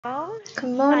Oh, Good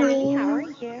Sunny, how are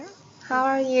morning. you? How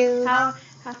are you?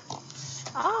 How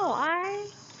oh, I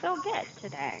feel good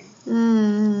today.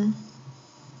 Mm,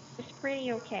 It's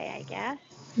pretty okay, I guess.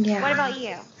 What yeah. about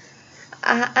you?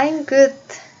 I'm good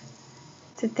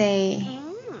today.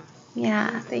 Mm. Yeah,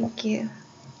 Mm-hmm. thank you.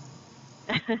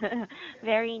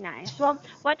 Very nice. Well,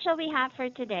 what shall we have for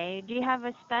today? Do you have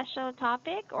a special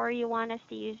topic or you want us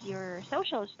to use your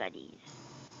social studies?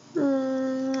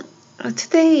 Mm,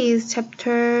 Today is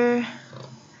chapter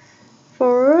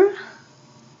 4,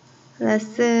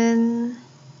 Mm-hmm. lesson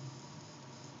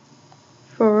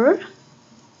 4.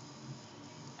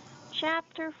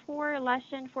 Chapter 4,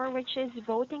 lesson 4, which is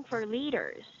voting for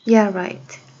leaders. Yeah,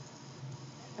 right.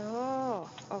 Oh,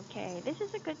 okay. This is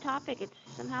a good topic. It's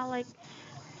somehow like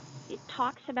it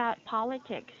talks about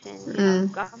politics and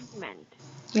Mm, government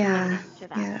yeah, relating to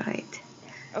that. yeah, right.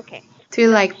 Yeah. Okay. Do you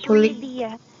Let's like read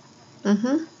the.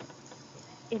 Mm-hmm.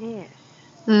 It is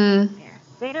Mm, there.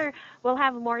 Later we'll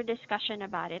have more discussion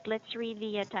about it. Let's read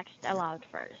the text aloud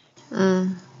first.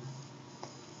 mm.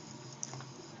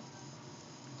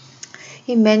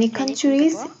 In many Can you see the countries,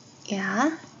 book?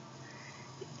 yeah,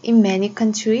 in many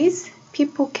countries,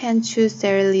 people can choose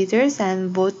their leaders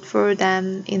and vote for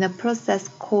them in a process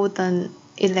called an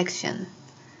election.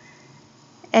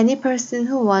 Any person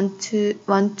who want to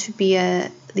be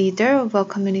a leader of a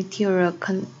community or a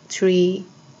country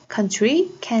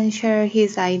can share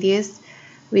his ideas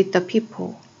with the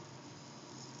people.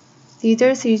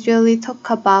 Leaders usually talk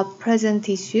about present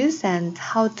issues and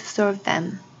how to solve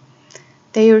them.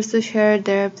 They also share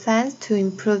their plans to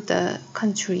improve the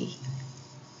country.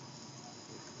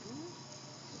 Hmm.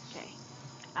 Okay.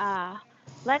 Uh,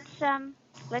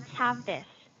 let's have this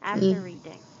Mm, after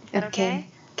reading. Is that okay? okay,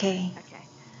 okay. Okay.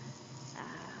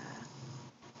 Uh,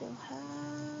 still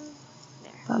have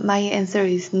there. But my answer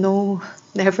is no,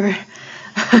 never.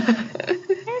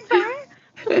 Never.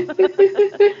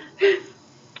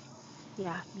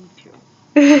 Yeah, me too.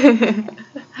 Okay.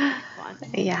 Next one.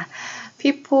 Yeah,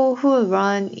 people who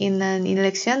run in an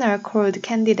election are called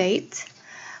candidates.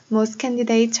 Most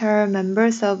candidates are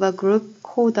members of a group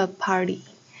called a party.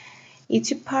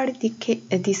 Each party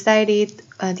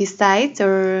decides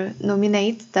or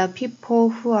nominates the people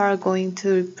who are going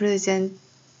to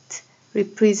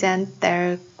represent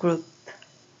their group.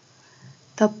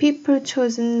 The people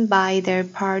chosen by their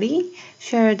party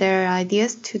share their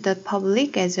ideas to the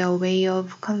public as a way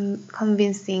of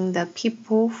convincing the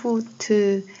people who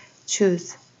to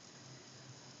choose.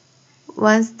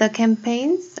 Once the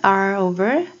campaigns are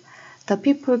over, the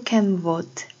people can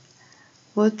vote.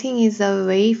 Voting is a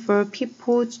way for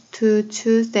people to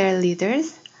choose their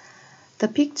leaders. The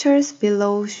pictures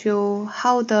below show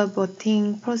how the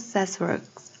voting process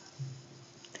works.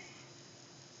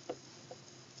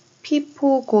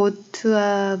 People go to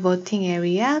a voting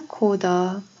area called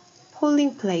a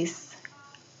polling place.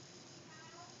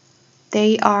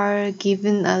 They are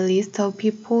given a list of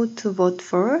people to vote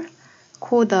for,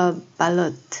 called a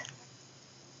ballot.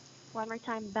 One more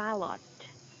time. Ballot.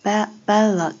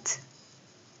 Ballot.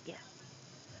 Yes.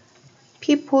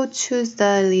 People choose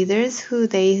the leaders who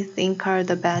they think are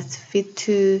the best fit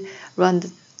to run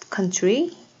the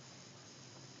country.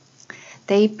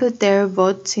 They put their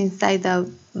votes inside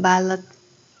the ballot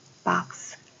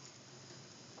box.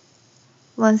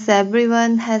 Once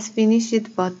everyone has finished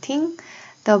voting,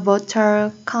 the votes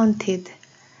are counted.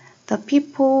 The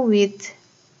people with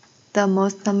the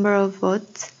most number of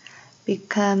votes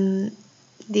become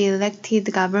the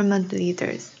elected government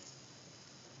leaders.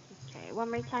 Okay.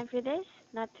 One more time for this.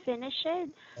 Not finished.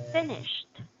 Finished.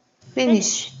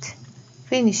 Finished. Finished.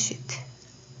 Finished.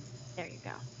 There you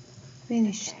go.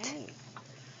 Finished. Okay.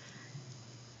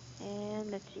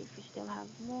 And let's see if we still have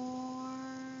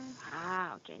more.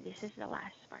 Ah, okay. This is the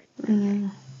last part. Okay.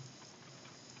 Mm.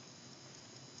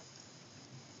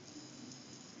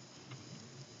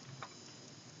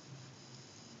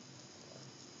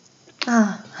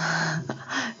 Ah,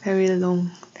 very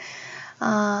long.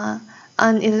 Uh,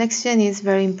 an election is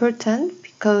very important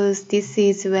because this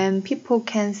is when people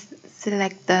can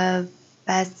select the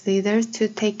best leaders to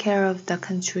take care of the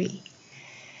country.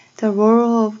 The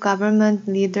role of government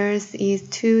leaders is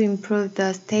to improve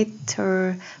the state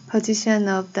or position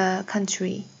of the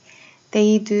country.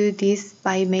 They do this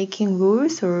by making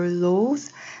rules or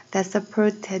laws that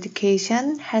support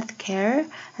education, healthcare,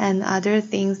 and other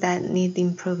things that need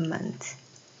improvement.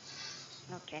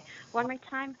 Okay. One more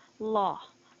time. Law.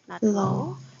 Not Law,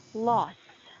 low. Loss.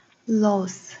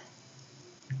 laws,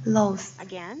 laws,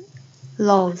 Again.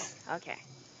 Loss. laws. Okay.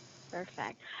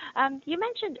 Perfect. You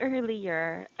mentioned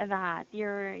earlier that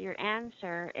your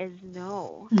answer is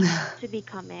no to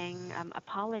becoming a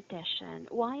politician.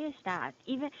 Why is that?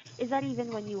 Even is that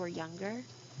even when you were younger?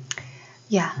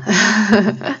 Yeah.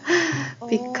 Oh,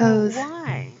 Because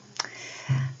why?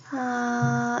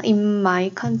 in my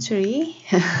country,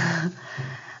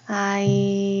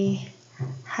 I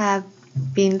have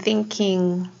been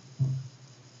thinking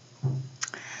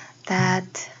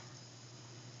that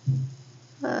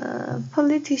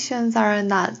politicians are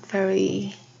not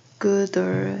very good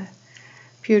or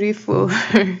beautiful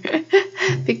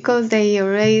because they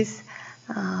always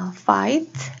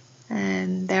fight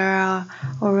and there are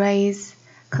always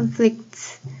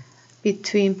conflicts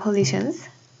between politicians,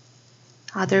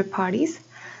 other parties.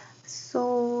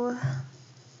 So,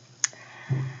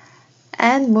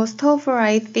 and most of all,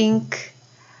 I think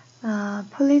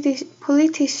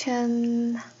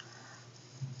politicians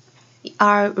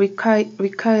are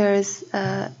requires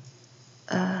uh,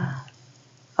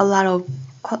 a lot of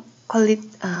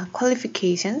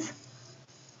qualifications,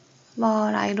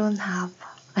 but I don't have.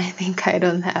 I think I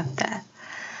don't have that.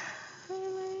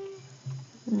 Really?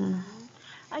 Mm.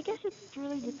 I guess it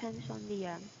really depends on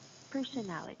the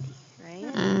personality,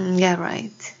 right? Yeah,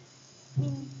 right. I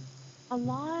mean, a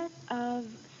lot of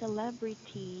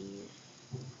celebrities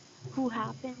who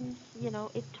happens,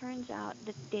 it turns out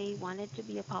that they wanted to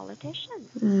be a politician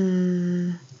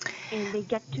Mm, and they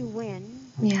get to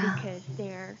win yeah, because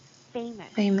they're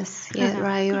famous. famous. Yeah,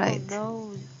 right, People right.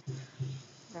 knows,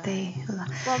 They, right?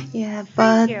 Well, yeah, for but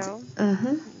you,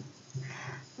 mhm.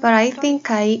 mm, But I go ahead.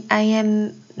 think I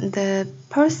am the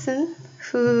person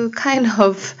who kind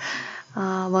of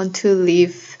want to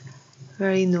live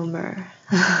very normal.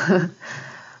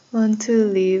 Want to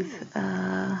live. Mm,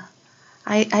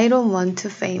 I don't want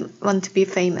to be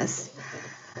famous.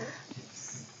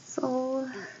 So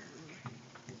mm,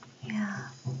 yeah,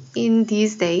 in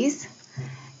these days,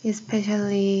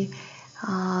 especially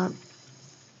uh,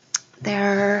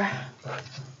 there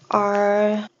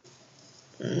are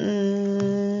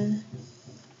mm,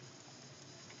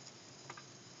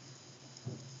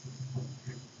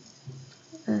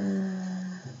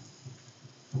 uh,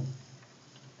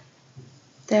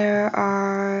 there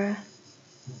are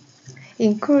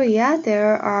in Korea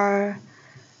there are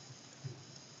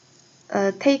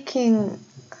taking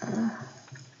uh,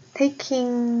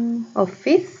 taking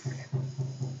office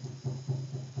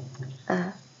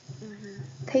uh, mm-hmm.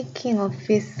 taking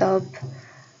office of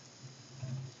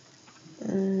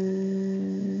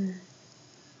um,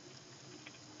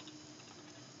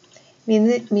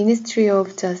 Ministry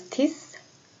of Justice,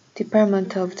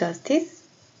 Department of Mm-hmm. Justice,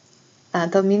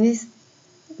 the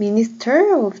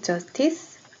Minister of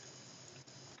Justice.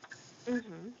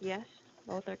 Mm-hmm. Yes,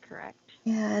 both are correct.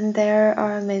 Yeah, and there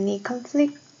are many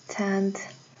conflicts and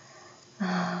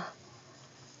uh,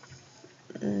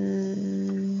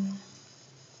 um,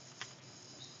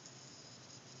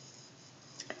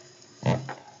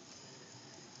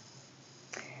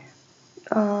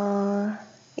 uh,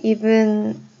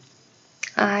 even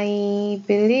I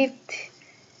believed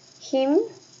him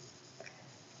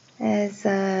as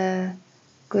a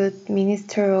good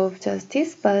Minister of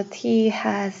Justice, but he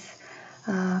has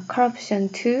corruption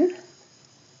too.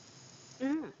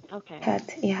 Okay.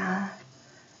 Had yeah.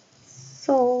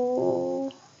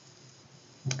 So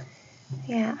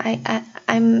yeah,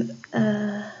 I'm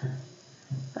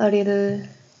a little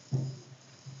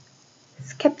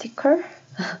skeptical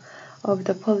of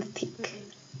the politics.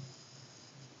 Mm-mm.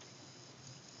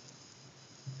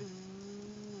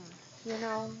 Mm. You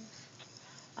know,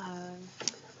 um,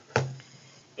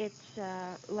 it's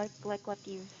like what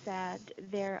you've said.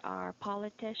 There are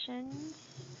politicians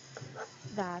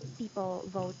that people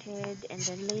voted and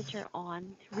then later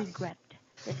on regret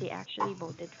that they actually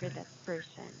voted for that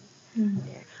person. Mm.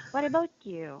 There. What about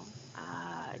you?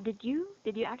 Did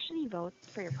you actually vote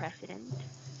for your president,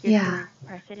 your Yeah. current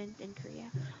president in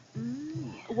Korea?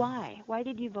 Why? Why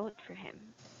did you vote for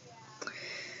him?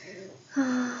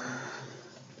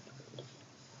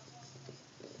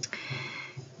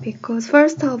 Because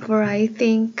first of all, I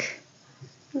think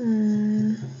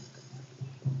mm,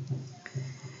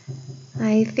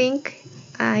 I think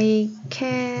I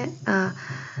can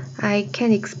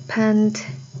expand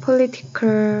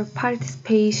political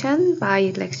participation by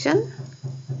election.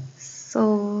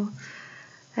 So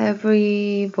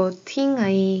every voting,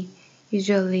 I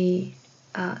usually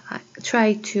I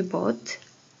try to vote,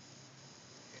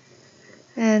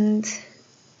 and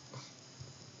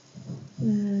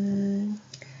mm,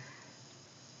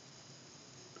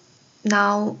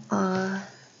 now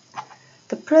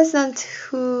the president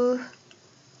who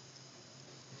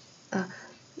uh,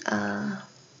 uh,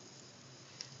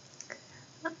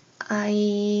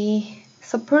 I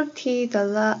supported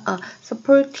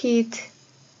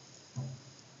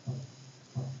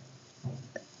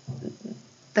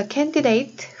the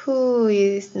candidate who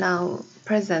is now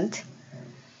present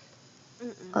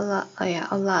Mm-mm. a lot. Yeah,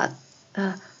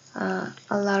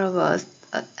 a lot of us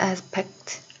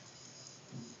aspect.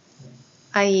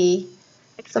 I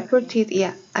Expecting.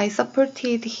 I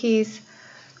supported his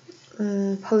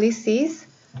policies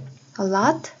a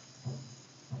lot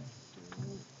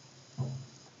Mm.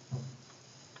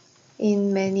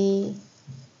 in many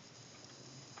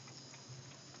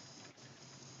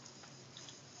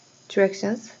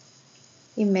directions,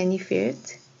 in many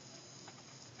fields,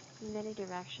 In many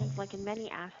directions, like in many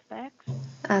aspects.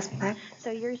 Okay. aspects.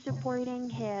 So you're supporting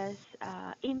his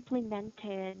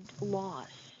implemented laws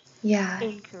Yeah,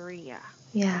 in Korea.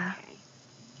 yeah. Okay.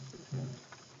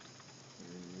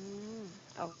 Mm,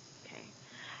 okay.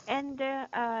 And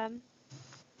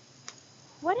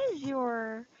what is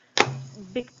your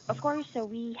big? Of course, so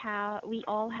we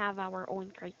all have our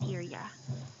own criteria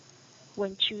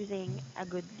when choosing a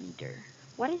good leader.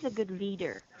 What is a good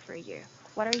leader for you?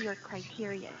 What are your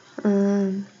criterias?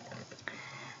 Um,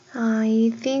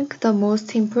 I think the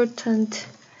most important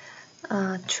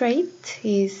trait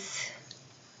is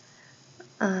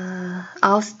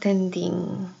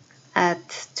outstanding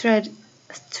at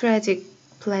strategic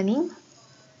planning.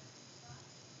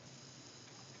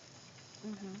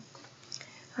 Mhm.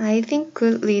 I think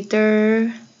good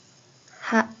leaders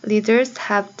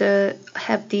have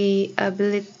the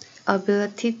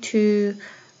ability to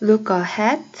look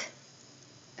ahead,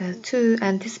 to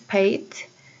anticipate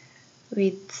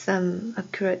with some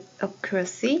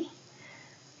accuracy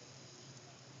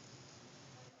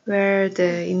where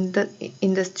the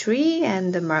industry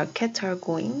and the market are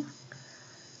going.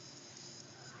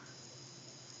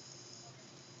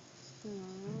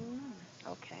 Mm,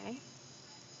 okay.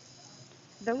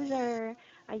 Those are,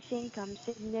 I think,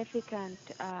 significant,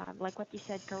 like what you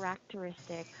said,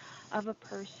 characteristic of a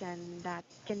person that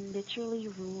can literally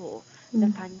rule the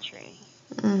Mm, country.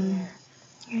 mm, There.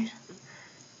 yeah.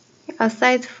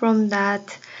 Aside from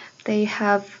that, they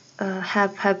have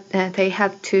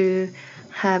to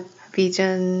have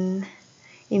vision,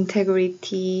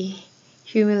 integrity,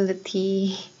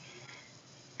 humility,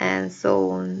 and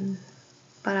so on.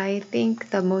 But I think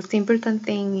the most important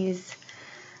thing is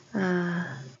uh,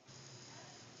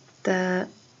 the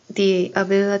the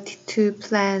ability to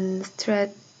plan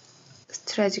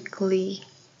strategically.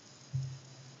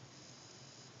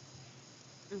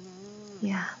 Mm.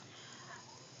 Yeah.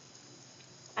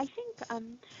 I think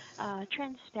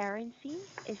transparency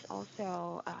is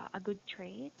also a good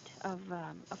trait of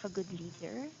a good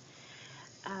leader.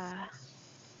 Uh,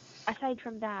 aside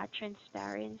from that,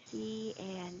 transparency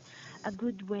and a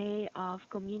good way of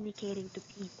communicating to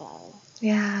people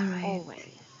Yeah. Right.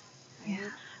 always, Yeah.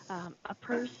 right? A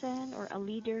person or a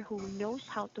leader who knows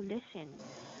how to listen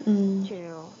Mm,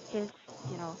 to his,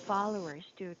 followers,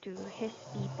 to his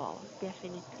people,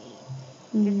 definitely.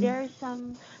 Because mm, there are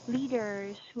some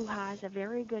leaders who has a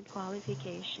very good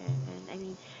qualification. I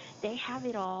mean, they have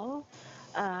it all.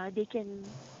 They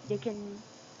can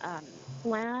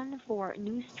plan for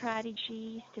new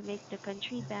strategies to make the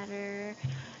country better,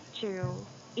 to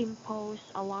impose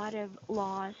a lot of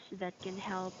laws that can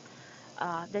help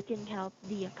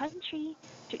the country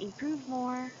to improve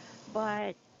more.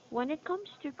 But when it comes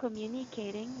to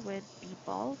communicating with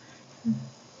people,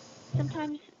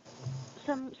 sometimes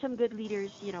some good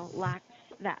leaders, lacks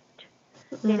that.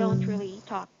 They don't mm, really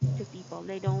talk to people.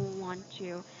 They don't want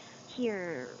to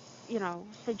hear,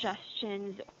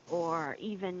 suggestions or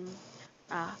even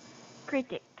uh,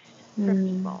 critics from mm.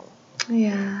 people.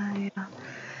 There. Yeah. Yeah.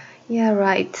 Yeah.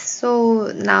 Right.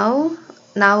 So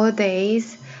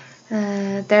nowadays,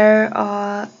 there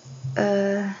are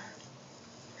uh,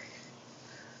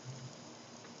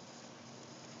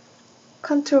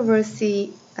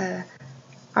 controversy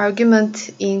argument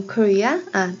in Korea.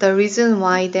 The reason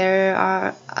why there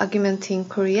are argument in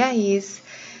Korea is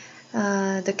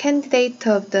the candidate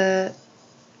of the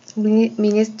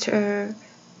Minister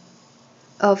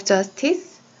of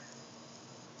Justice.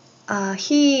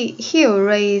 He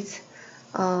always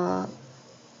uh,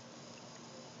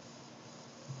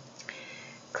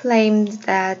 claimed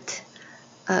that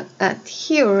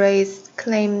he always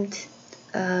claimed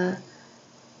uh,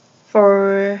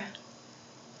 for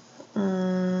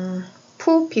um,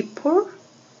 poor people,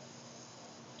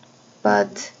 Mhm.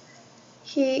 but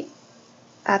he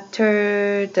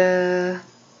after the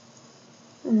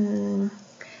um,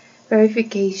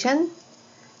 verification,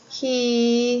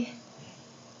 he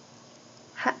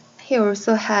he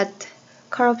also had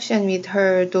corruption with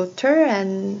her daughter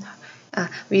and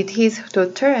with his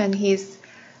daughter and his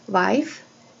wife.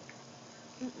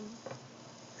 Mm-mm.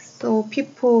 So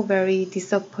people very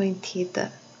disappointed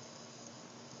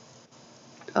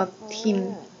of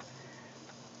him. Oh.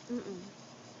 Mm-mm.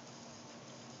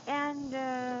 And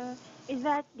is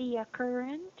that the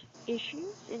current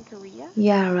issues in Korea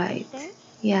Yeah, these right. days?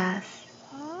 Yes.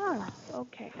 Ah,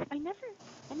 okay. I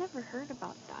never heard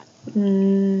about that.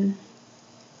 Mm,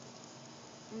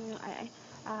 I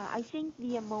think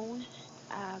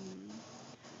um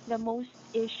the most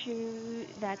issue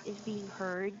that is being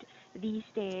heard these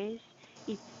days,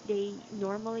 if they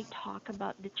normally talk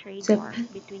about the trade war Japan.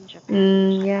 between Japan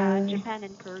and Yeah, Japan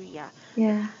and Korea.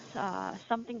 yeah. That's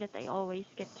something that I always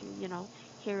get to,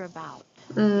 hear about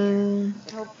there. Mm,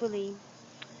 But hopefully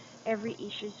every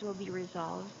issues will be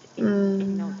resolved in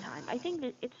no mm, time. I think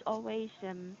that it's always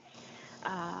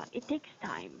it takes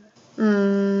time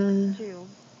mm, to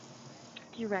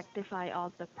rectify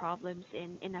all the problems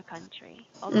in a country,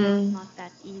 although it's mm. not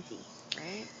that easy,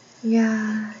 right?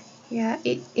 Yeah, yeah.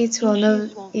 It's one Issues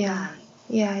of won't yeah, die.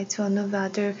 yeah. It's one of the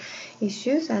other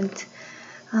issues. And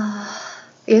uh,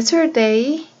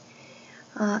 yesterday,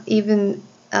 even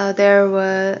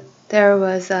there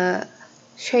was a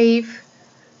shave,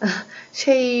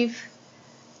 shave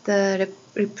the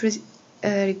representative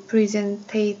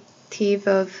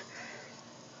of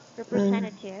um,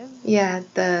 Representative. yeah,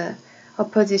 the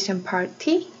opposition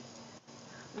party.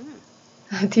 Mm.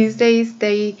 These days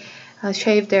they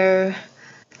shave their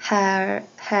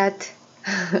head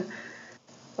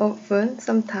often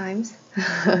sometimes.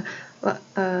 But,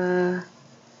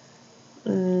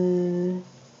 mm,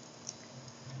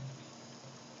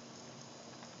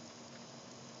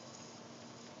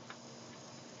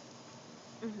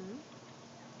 Mhm.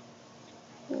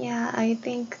 yeah, I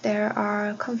think there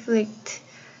are conflict.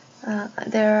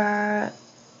 There are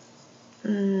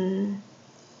um,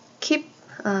 keep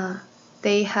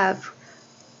they have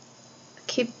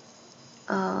keep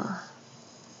uh,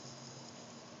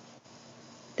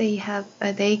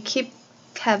 they keep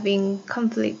having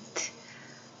conflict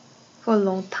for a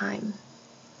long time.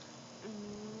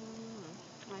 Mm.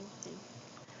 I see.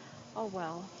 Oh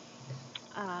well.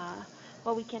 Uh,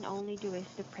 what we can only do is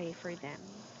to pray for them,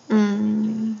 isn't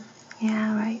it? Mm,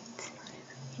 yeah, right.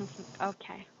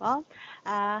 Okay. Well,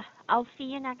 I'll see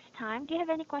you next time. Do you have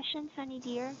any questions, Sunny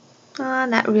dear?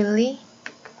 Not really.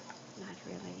 Not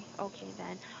really. Okay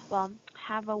then. Well,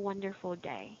 have a wonderful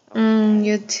day. Okay.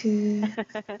 You too.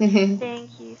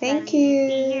 Thank you, Thank Sunny.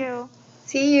 See you. you.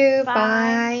 See you. Bye.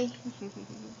 Bye.